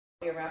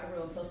around the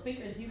room. So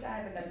speakers, you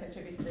guys are going to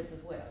contribute to this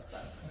as well. So.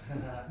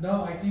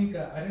 No, I think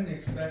I didn't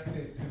expect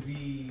it to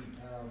be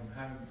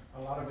have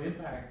a lot of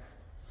impact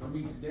for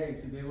me today.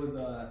 Today was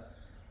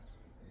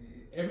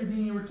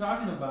everything you were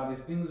talking about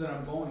is things that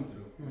I'm going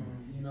through.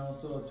 Mm-hmm. You know,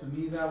 so to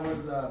me that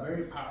was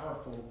very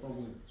powerful for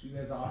what you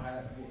guys all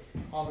had,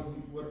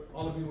 what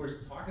all of you were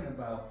talking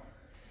about.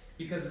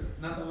 Because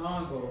not that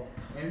long ago,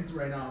 and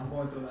right now, I'm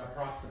going through that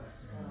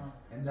process,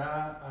 and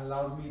that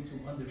allows me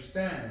to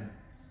understand.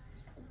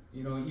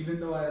 You know, even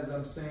though as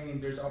I'm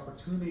saying, there's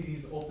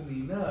opportunities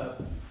opening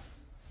up,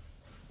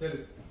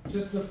 that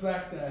just the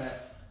fact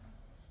that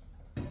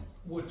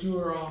what you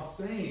are all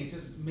saying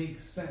just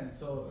makes sense.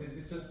 So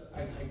it's just,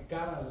 I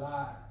got a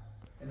lot,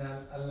 and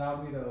that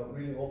allowed me to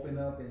really open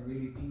up and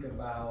really think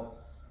about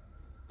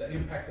the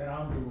impact that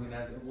I'm doing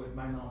with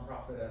my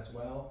nonprofit as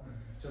well. Mm-hmm.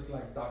 Just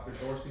like Dr.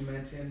 Dorsey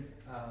mentioned,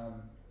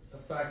 the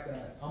fact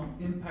that I'm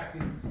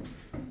impacting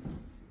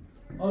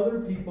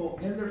other people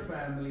and their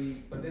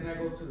family, but then I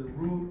go to the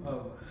root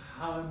of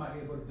how am I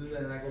able to do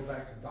that, and I go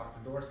back to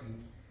Dr. Dorsey,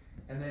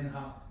 and then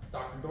how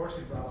Dr.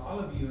 Dorsey brought all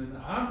of you, and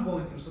I'm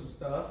going through some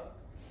stuff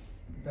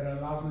that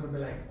allows me to be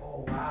like,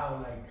 oh wow,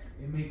 like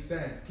it makes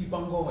sense. Keep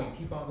on going,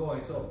 keep on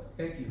going. So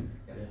thank you.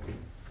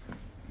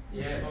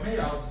 Yeah, for me,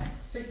 I was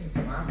seeking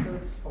some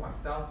answers for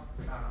myself,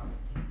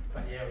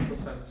 but yeah, it was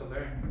also to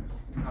learn.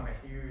 I'm a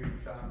huge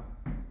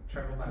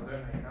travel by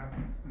learner, you know.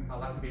 I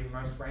like to be in the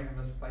most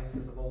randomest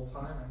places of all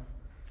time and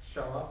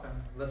show up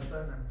and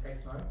listen and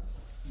take notes.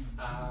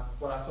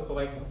 What I took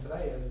away from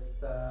today is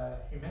the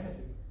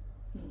humanity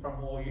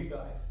from all you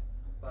guys.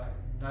 Like,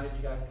 none of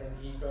you guys had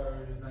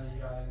egos, none of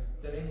you guys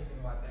did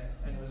anything like that,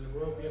 and it was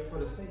real beautiful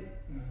to see.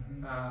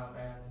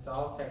 And so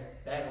I'll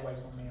take that away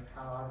from me and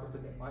how I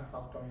represent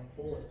myself going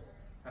forward,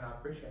 and I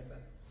appreciate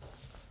that.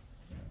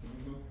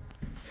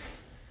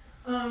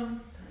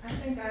 I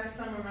think I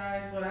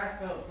summarized what I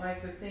felt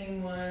like the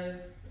theme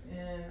was,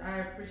 and I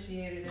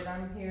appreciated it.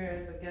 I'm here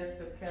as a guest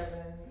of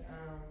Kevin,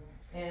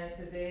 and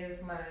today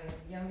is my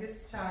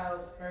youngest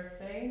child's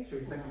birthday. Should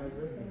we sing happy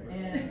birthday?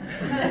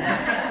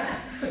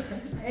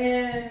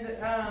 And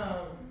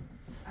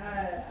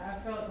I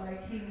felt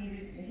like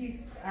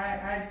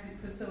I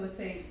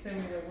facilitate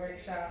similar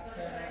workshops,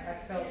 and I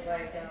felt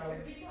like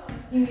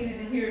he needed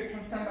to hear it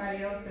from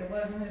somebody else that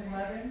wasn't his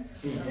mother.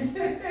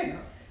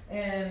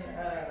 And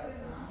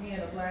being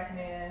a black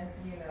man,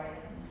 you know,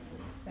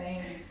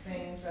 saying these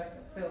things, I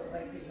felt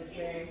like it was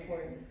very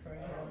important for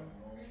him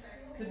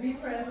to be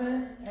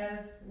present as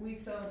we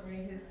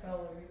celebrate his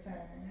solar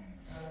return.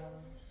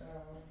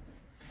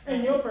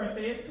 And your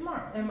birthday is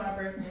tomorrow. And my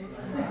birthday is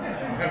tomorrow.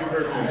 Happy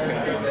birthday,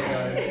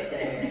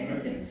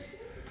 guys.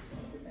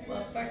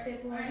 Well, birthday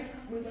boy,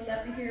 we would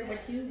love to hear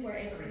what you were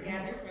able to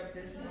gather from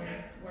this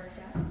morning's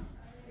workshop.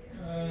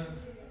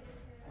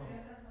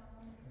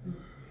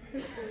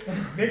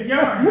 Big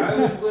yarn. I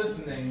was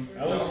listening.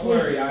 I was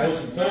slurry. I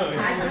was the time.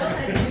 I know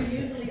that you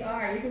usually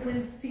are, even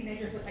when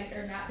teenagers look like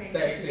they're not paying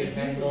attention.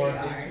 They usually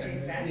are.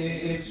 Exactly.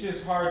 It's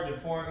just hard to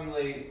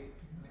formulate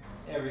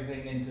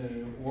everything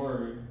into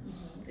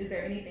words. Is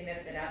there anything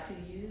that stood out to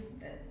you?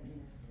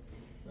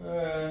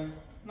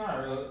 Not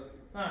really.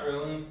 Not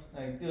really.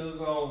 Like it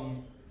was all.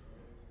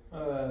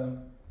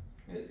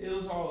 It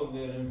was all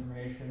good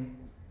information.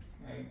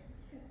 Like.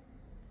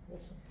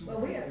 Well,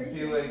 we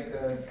appreciate.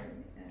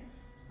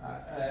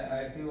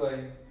 I feel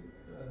like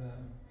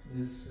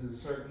this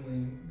has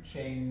certainly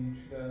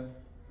changed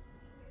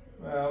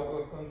my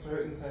outlook on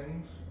certain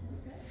things.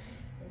 Okay.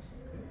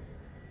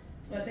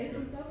 Well, thank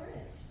you so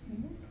much.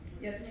 Mm-hmm.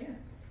 Yes, ma'am.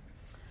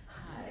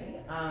 Hi.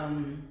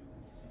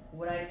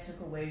 What I took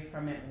away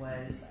from it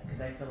was, because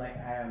I feel like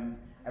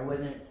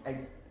I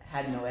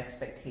had no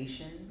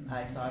expectation.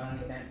 I saw it on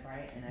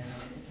Eventbrite and I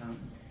wanted to come.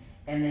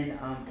 And then,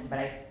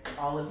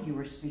 all of you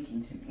were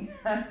speaking to me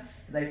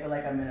because I feel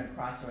like I'm in a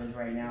crossroads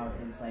right now.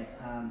 It's like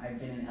I've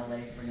been in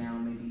LA for now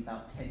maybe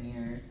about 10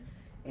 years,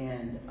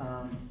 and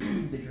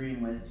the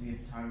dream was to be a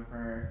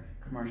photographer,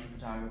 commercial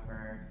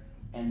photographer,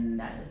 and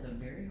that is a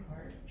very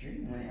hard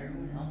dream when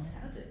everyone else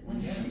has it.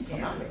 When you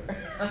come out here.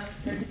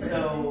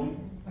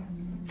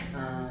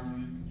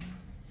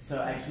 So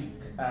I keep.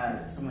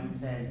 Someone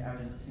said, I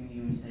was listening to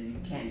you and you said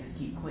you can't just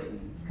keep quitting,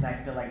 because I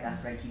feel like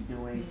that's what I keep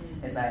doing.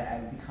 Is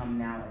I've become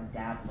now a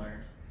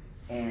dabbler,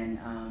 and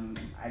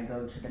I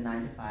go to the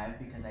 9 to 5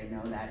 because I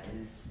know that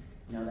is,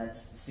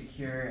 that's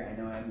secure. I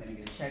know I'm going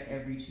to get a check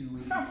every 2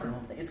 weeks.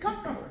 It's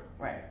comfortable,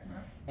 right?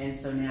 And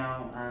so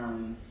now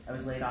I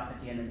was laid off at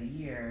the end of the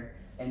year,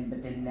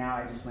 but then now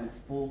I just went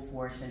full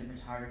force in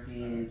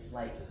photography, and it's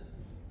like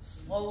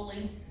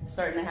slowly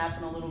starting to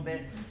happen a little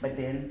bit. But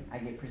then I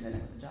get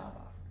presented with a job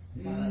offer.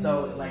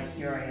 So like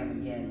here I am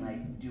again,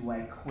 like do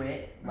I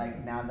quit,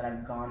 like now that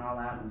I've gone all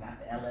out and got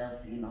the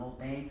LLC and the whole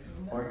thing,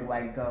 or do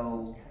I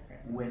go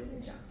with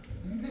the job?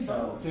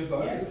 So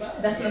yeah,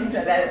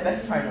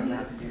 that's part of what I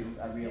have to do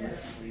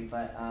realistically,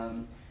 but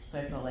so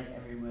I felt like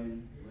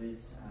everyone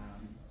was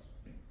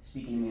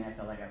speaking to me, and I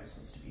felt like I was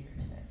supposed to be here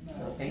today.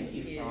 So thank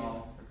you for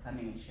all for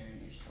coming and sharing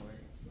your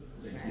stories.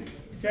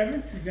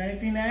 Kevin, you got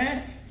anything to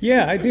add?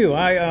 Yeah, I do.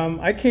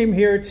 I came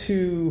here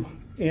to,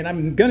 and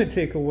I'm gonna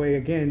take away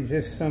again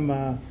just some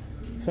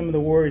of the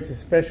words,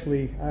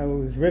 especially I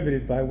was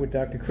riveted by what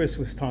Dr. Chris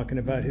was talking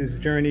about, his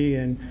journey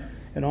and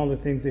all the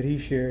things that he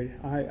shared.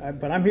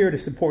 But I'm here to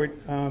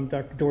support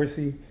Dr.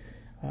 Dorsey.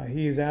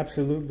 He is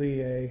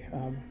absolutely a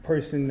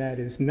person that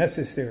is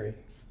necessary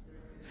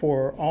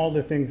for all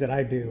the things that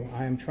I do.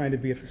 I am trying to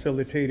be a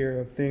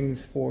facilitator of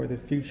things for the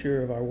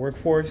future of our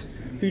workforce,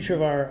 future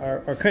of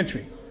our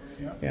country.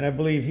 And I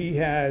believe he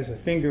has a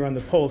finger on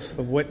the pulse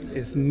of what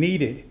is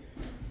needed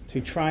to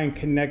try and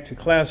connect to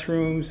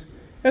classrooms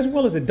as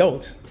well as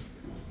adults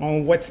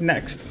on what's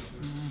next,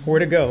 where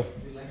to go.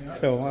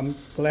 So I'm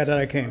glad that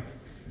I came.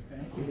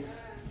 Thank you.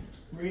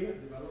 Rita,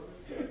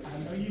 I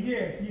know you're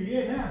here. You're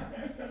here now.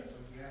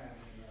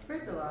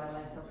 First of all, I'd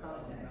like to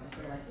apologize. I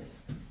feel like it's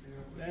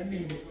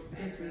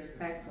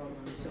disrespectful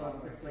to show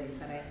up this late,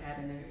 but I had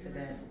an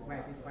incident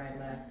right before I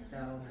left.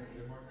 So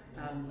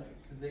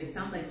it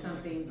sounds like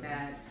something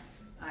that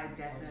I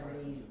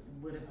definitely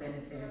would have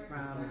benefited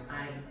from.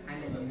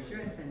 I'm in the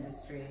insurance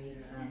industry,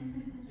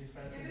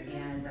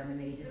 and I'm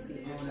an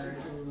agency owner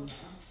who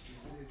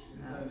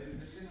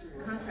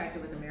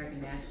contracted with American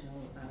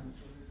National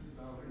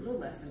a little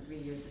less than 3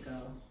 years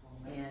ago.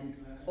 And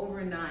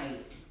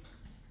overnight,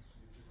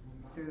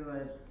 through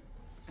a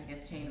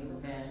chain of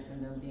events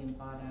and them being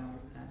bought out,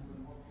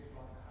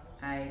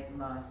 I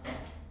lost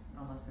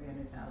almost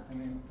 $300,000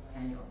 in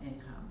annual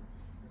income.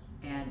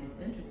 And it's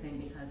interesting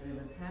because it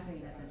was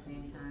happening at the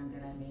same time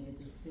that I made a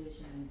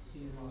decision to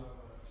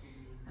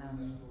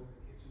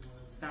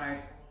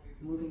start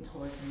moving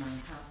towards a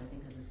nonprofit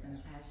because it's been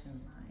a passion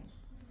of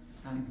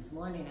mine. This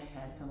morning I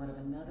had somewhat of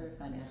another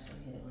financial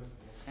hit,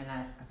 and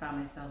I found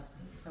myself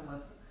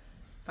somewhat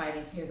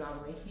fighting tears all the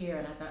way here,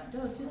 and I thought,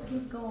 Doug, just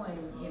keep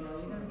going, you're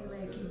gonna be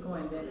late, keep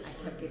going. Then I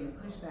kept getting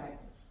pushed back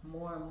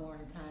more and more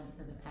in time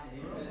because of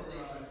accidents.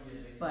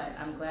 But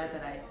I'm glad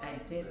that I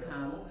did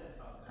come.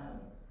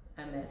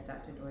 I met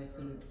Dr.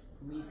 Dorsey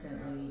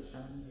recently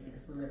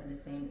because we live in the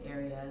same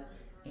area,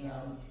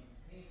 and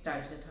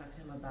started to talk to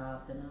him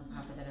about the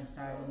nonprofit that I'm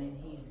starting, and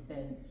he's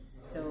been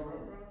so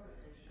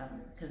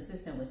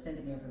consistent with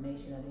sending me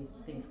information that he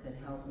thinks could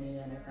help me,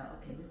 and I thought,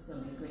 okay, this is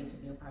going to be great to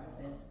be a part of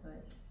this,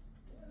 but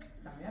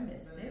sorry I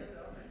missed it,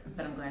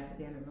 but I'm glad to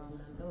be in the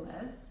room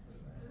nonetheless.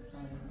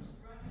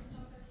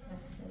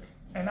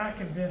 And I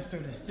convinced her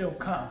to still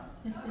come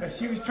because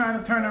she was trying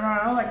to turn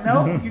around. I was like,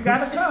 no, you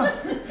got to come.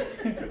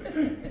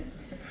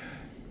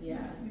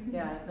 Yeah,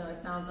 no,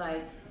 it sounds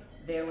like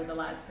there was a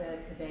lot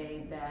said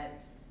today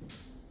that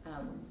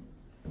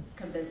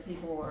convinced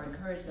people or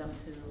encouraged them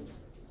to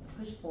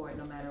push forward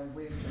no matter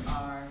where you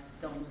are,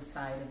 don't lose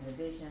sight of your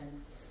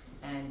vision,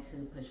 and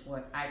to push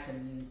forward. I could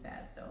have used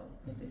that, so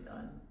if it's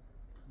on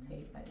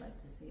tape, I'd like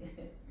to see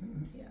it.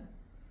 Yeah.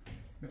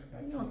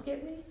 You gonna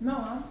skip me?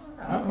 No,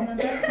 I'm coming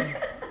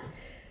back.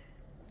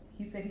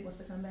 He said he wants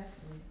to come back to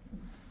me.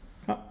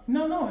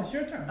 No, it's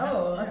your turn.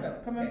 Oh, yeah,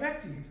 okay. Coming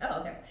back to you. Oh,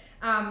 okay.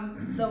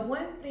 The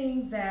one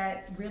thing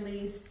that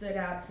really stood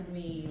out to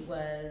me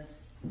was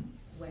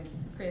when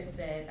Chris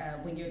said,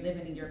 when you're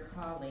living in your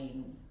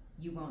calling,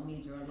 you won't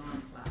need your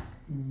alarm clock.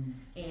 Mm-hmm.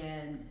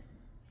 And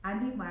I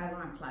need my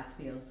alarm clock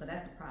still, so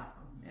that's a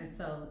problem. And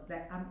so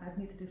that I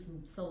need to do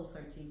some soul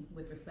searching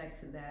with respect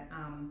to that.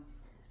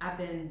 I've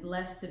been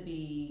blessed to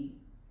be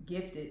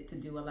gifted to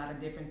do a lot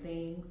of different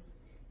things,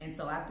 and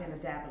so I've been a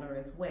dabbler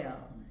as well.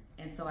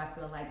 And so I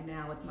feel like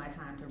now it's my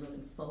time to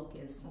really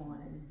focus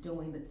on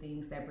doing the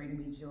things that bring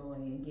me joy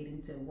and getting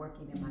to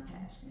working in my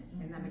passion.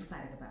 And I'm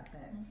excited about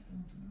that.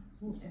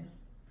 Yeah.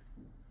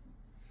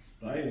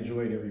 I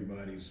enjoyed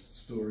everybody's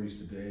stories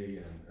today,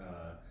 and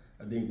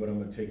I think what I'm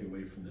going to take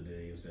away from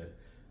today is that,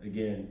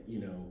 again, we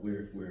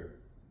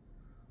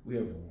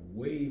have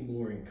way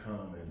more in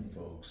common,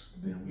 folks,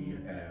 than we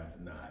have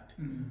not.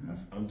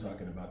 Mm-hmm. I'm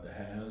talking about the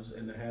haves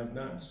and the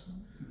have-nots.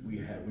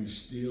 Mm-hmm. We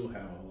still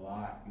have a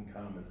lot in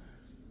common.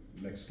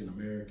 Mexican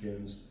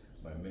Americans,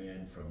 my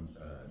man from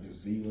New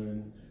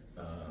Zealand,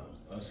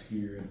 us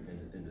here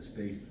in the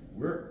States,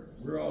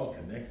 we're all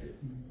connected.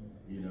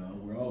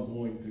 We're all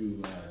going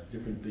through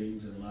different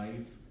things in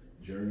life.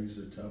 Journeys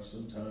are tough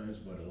sometimes,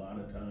 but a lot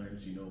of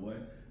times, you know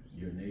what?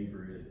 Your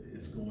neighbor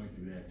is going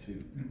through that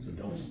too. So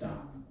don't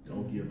stop.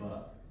 Don't give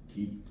up.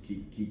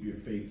 Keep your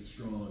faith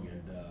strong.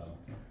 And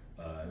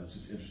it was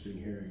just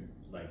interesting hearing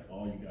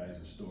all you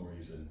guys'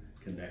 stories and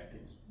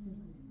connecting.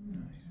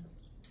 Nice.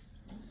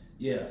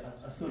 Yeah,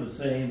 I feel the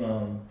same.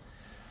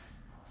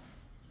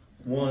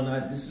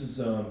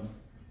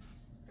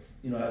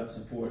 I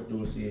support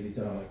Dorsey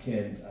anytime I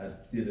can. I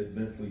did an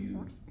event for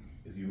you,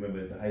 if you remember,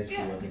 at the high school.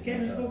 Yeah, you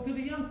came and spoke to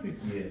the young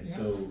people. Yeah,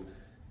 so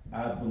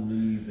I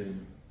believe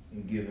in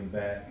giving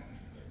back,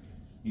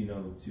 to not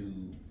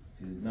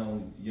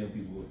only to young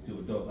people, but to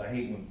adults. I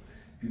hate when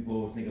people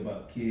always think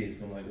about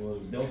kids. I'm like, well,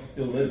 adults are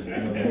still living, you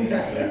know what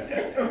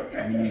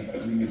I mean? So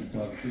we need to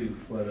talk too.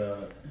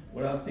 But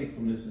what I'll take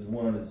from this is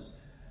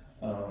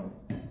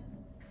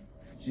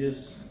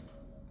just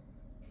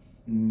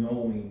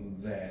knowing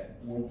that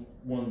one,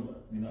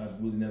 I've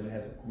really never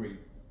had a great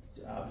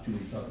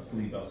opportunity to talk to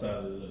Philippe outside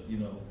of the, the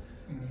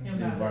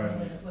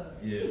environment.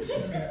 Yeah.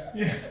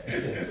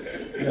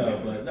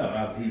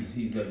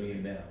 He's let me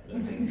in now.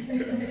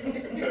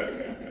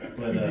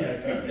 But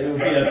it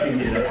was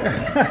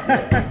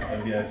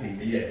VIP,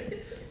 yeah.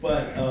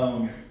 But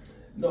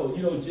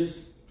no,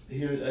 just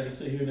hearing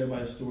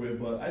everybody's story.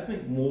 But I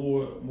think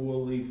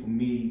morally for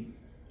me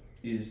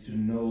is to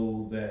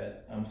know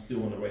that I'm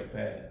still on the right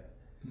path,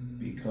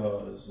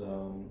 because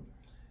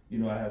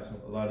I have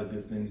a lot of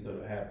good things that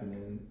are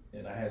happening,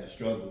 and I had to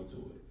struggle to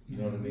it. You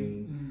know what I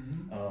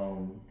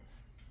mean?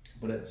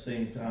 But at the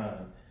same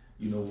time,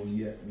 when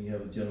you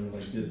have a gentleman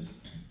like this,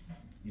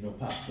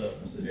 pops up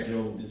and says,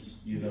 "Joe, this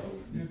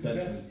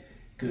touched me,"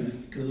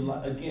 because a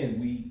lot, again,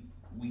 we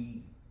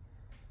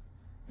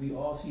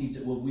all see each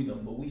other. Well, we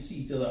don't, but we see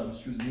each other out on the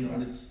street.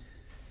 And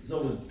it's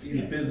always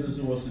either business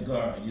or a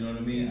cigar. You know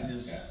what I mean?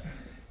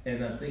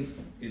 And I think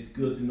it's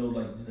good to know,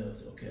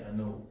 okay, I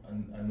know a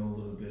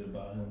little bit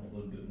about him, a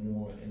little bit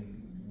more, and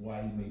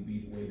why he may be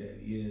the way that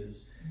he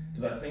is.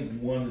 Because I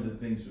think one of the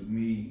things for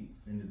me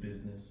in the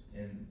business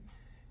and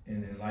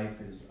in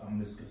life is I'm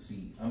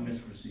misperceived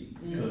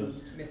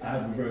because I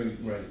have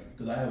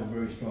a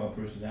very strong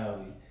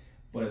personality,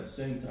 but at the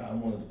same time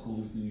I'm one of the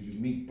coolest dudes you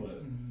meet.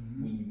 But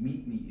when you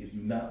meet me, if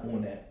you're not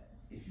on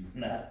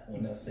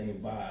that same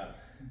vibe,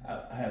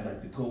 I have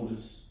the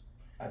coldest.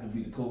 I could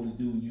be the coldest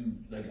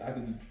dude. I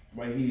could be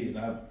right here and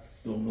I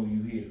don't know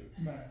you here.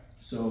 Right.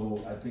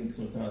 So I think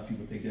sometimes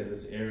people take that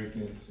as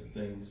arrogance and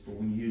things, but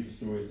when you hear the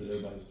stories that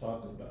everybody's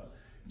talking about,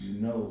 you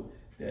know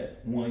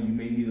that one, you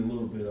may need a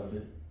little bit of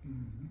it,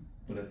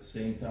 but at the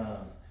same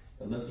time,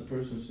 unless a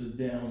person sits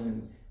down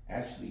and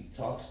actually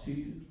talks to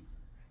you,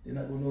 they're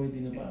not gonna know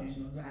anything about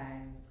you.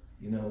 Right.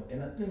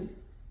 And I think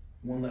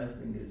one last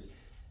thing is,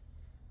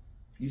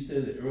 you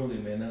said it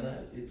earlier, man,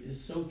 and it's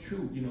so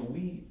true.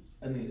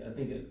 I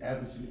think as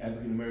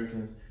African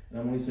Americans, and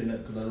I'm only saying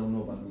that because I don't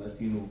know about the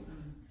Latino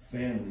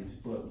families,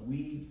 but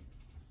we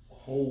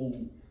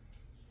hold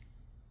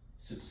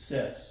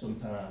success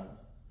sometimes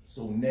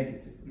so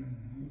negatively.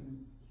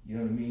 You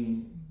know what I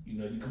mean?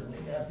 You come,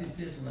 I did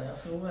this and I,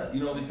 so what?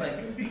 It's like,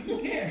 who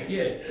cares?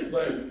 Yeah,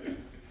 but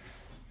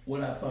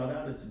what I found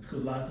out is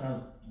because a lot of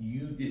times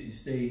you didn't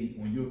stay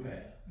on your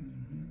path,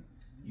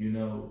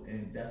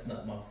 and that's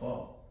not my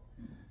fault.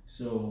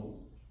 So,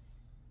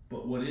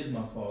 but what is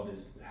my fault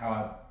is how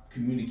I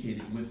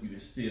communicated with you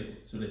is still,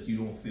 so that you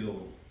don't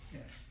feel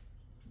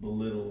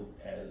belittled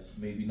as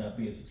maybe not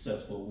being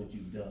successful at what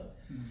you've done.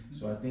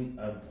 So I think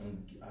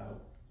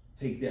I'll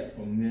take that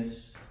from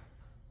this,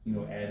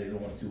 add it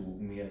on to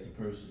me as a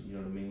person, you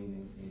know what I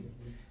mean,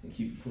 and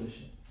keep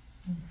pushing.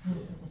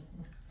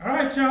 All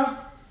right, y'all,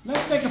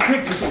 let's take a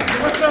picture.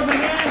 What's over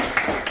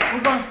there?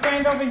 We're gonna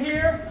stand over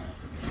here,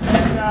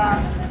 and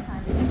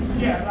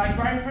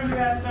right in front of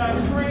that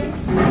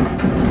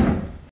screen.